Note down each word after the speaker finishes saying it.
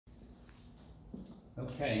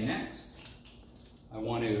Okay, next, I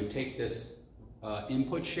want to take this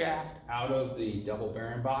input shaft out of the double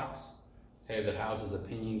bearing box. Okay, that houses a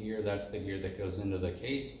pinion gear. That's the gear that goes into the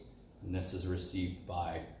case, and this is received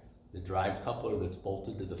by the drive coupler that's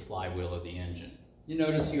bolted to the flywheel of the engine. You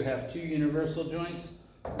notice you have two universal joints.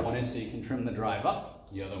 One is so you can trim the drive up,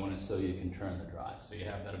 the other one is so you can turn the drive. So you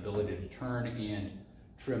have that ability to turn and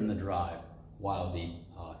trim the drive while the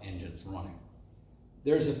engine's running.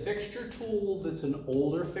 There's a fixture tool that's an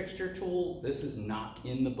older fixture tool. This is not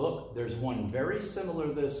in the book. There's one very similar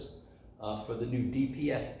to this for the new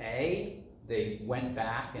DPS-A. They went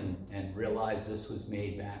back and realized this was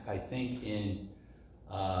made back, I think, in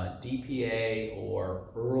DPA or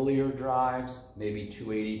earlier drives, maybe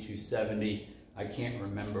 280, 270. I can't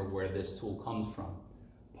remember where this tool comes from.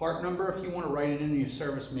 Part number, if you want to write it in your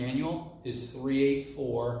service manual, is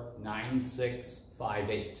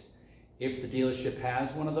 3849658. If the dealership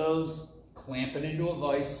has one of those, clamp it into a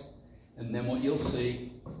vise, and then what you'll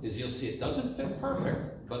see is it doesn't fit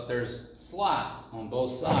perfect, but there's slots on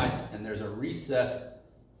both sides, and there's a recess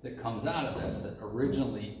that comes out of this that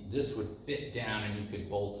originally this would fit down and you could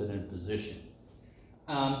bolt it in position.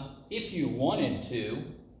 If you wanted to,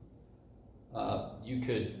 you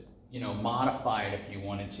could, modify it if you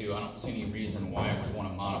wanted to. I don't see any reason why I would want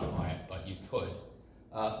to modify it, but you could.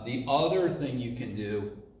 The other thing you can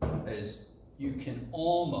do is you can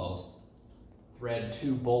almost thread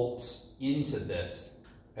two bolts into this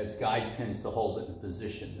as guide pins to hold it in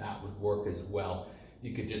position. That would work as well.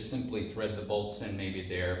 You could just simply thread the bolts in, maybe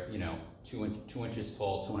they're, 2 inches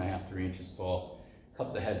tall, 2.5, 3 inches tall,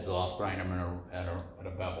 cut the heads off, grind them at a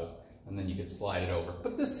bevel, and then you could slide it over.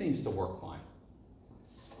 But this seems to work fine.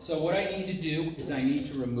 So what I need to do is I need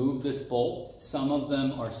to remove this bolt. Some of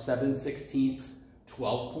them are 7/16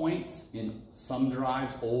 12 points in some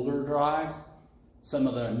drives, older drives. Some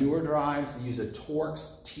of the newer drives use a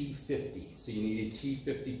Torx T50. So you need a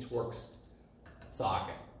T50 Torx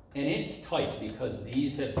socket. And it's tight because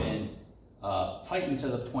these have been tightened to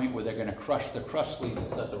the point where they're going to crush the crush sleeve to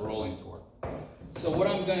set the rolling torque. So what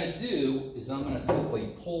I'm going to do is I'm going to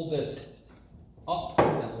simply pull this up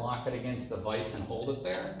and lock it against the vise and hold it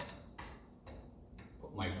there.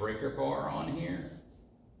 Put my breaker bar on here,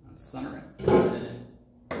 center it, and then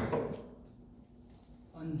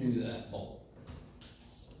undo that bolt.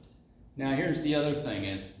 Now here's the other thing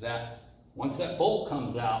is that once that bolt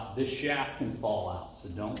comes out, this shaft can fall out, so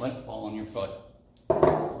don't let it fall on your foot.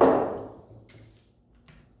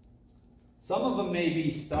 Some of them may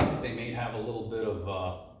be stuck. They may have a little bit of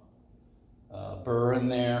burr in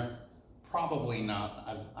there. Probably not.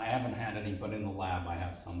 I haven't had any, but in the lab I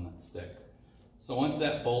have some that stick. So once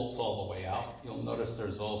that bolt's all the way out, you'll notice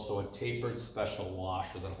there's also a tapered special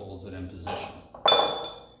washer that holds it in position.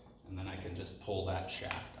 And then I can just pull that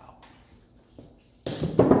shaft out.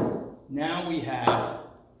 Now we have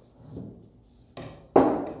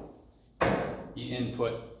the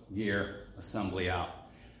input gear assembly out.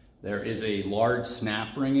 There is a large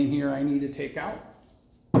snap ring in here I need to take out.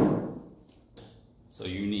 So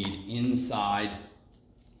you need inside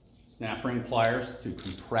snap ring pliers to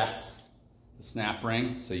compress the snap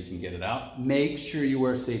ring so you can get it out. Make sure you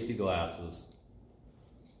wear safety glasses.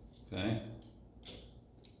 Okay.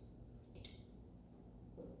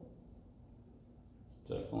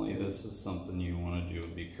 Definitely this is something you want to do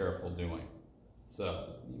and be careful doing.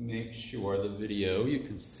 So make sure the video you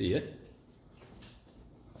can see it,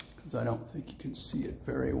 because I don't think you can see it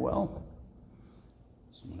very well.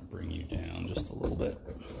 So I'm going to bring you down just a little bit.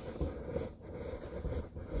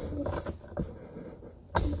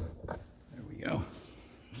 There we go.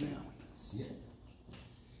 Now we can see it.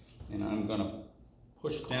 And I'm going to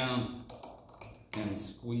push down and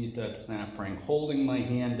squeeze that snap ring, holding my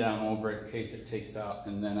hand down over it in case it takes out,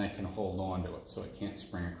 and then I can hold on to it so it can't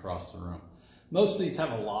spring across the room. Most of these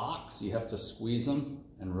have a lock, so you have to squeeze them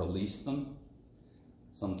and release them.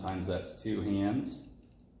 Sometimes that's 2 hands.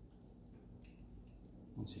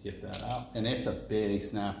 Once you get that out, and it's a big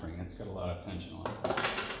snap ring, it's got a lot of tension on it.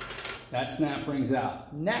 That snap ring's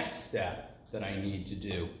out. Next step that I need to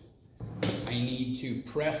do, I need to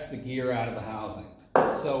press the gear out of the housing.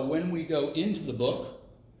 So when we go into the book,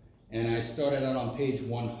 and I started out on page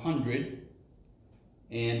 100,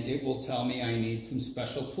 and it will tell me I need some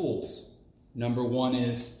special tools. Number 1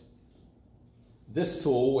 is this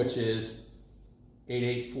tool, which is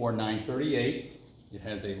 884938. It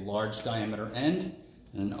has a large diameter end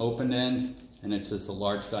and an open end, and it says the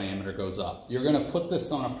large diameter goes up. You're going to put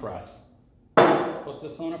this on a press. Put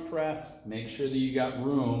this on a press, make sure that you got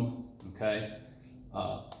room, okay,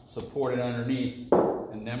 support it underneath,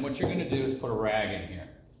 and then what you're going to do is put a rag in here.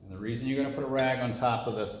 And the reason you're going to put a rag on top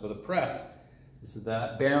of this for the press is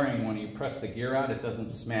that bearing, when you press the gear out, it doesn't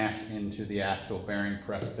smash into the actual bearing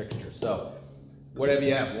press fixture. So whatever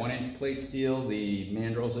you have, 1-inch plate steel, the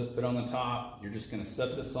mandrels that fit on the top, you're just going to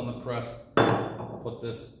set this on the press, put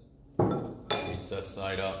this recess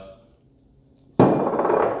side up,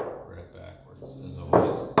 right backwards as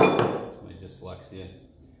always. That's my dyslexia.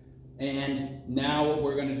 And now what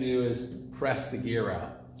we're going to do is press the gear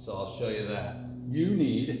out. So I'll show you that. You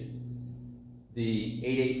need the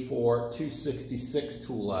 884-266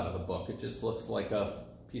 tool out of the book. It just looks like a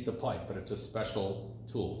piece of pipe, but it's a special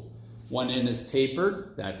tool. One end is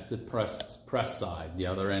tapered, that's the press side. The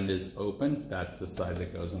other end is open, that's the side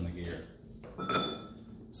that goes on the gear.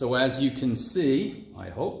 So as you can see, I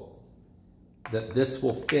hope, that this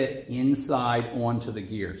will fit inside onto the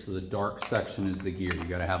gear. So the dark section is the gear. You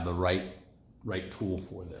gotta have the right tool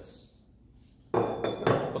for this.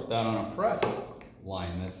 Put that on a press,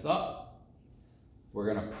 line this up. We're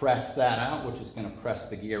gonna press that out, which is gonna press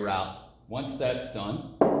the gear out. Once that's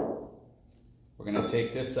done, we're gonna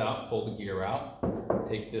take this out, pull the gear out,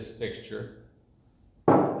 take this fixture.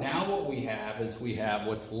 Now what we have is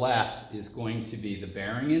what's left is going to be the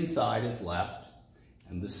bearing inside is left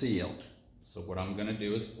and the seal. So what I'm gonna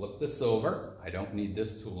do is flip this over. I don't need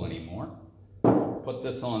this tool anymore. Put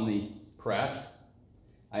this on the press.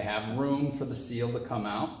 I have room for the seal to come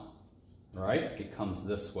out, right? It comes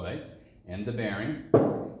this way, and the bearing.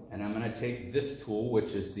 And I'm gonna take this tool,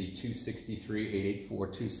 which is the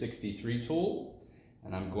 263-884-263 tool,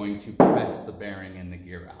 and I'm going to press the bearing and the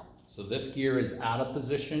gear out. So this gear is out of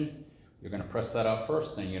position. You're gonna press that out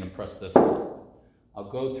first, then you're gonna press this off. I'll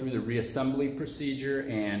go through the reassembly procedure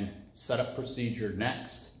and setup procedure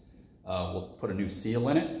next. We'll put a new seal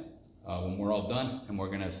in it when we're all done, and we're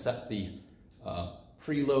gonna set the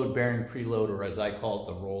preload bearing preload, or as I call it,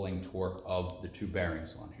 the rolling torque of the two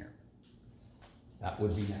bearings on here. That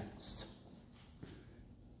would be next.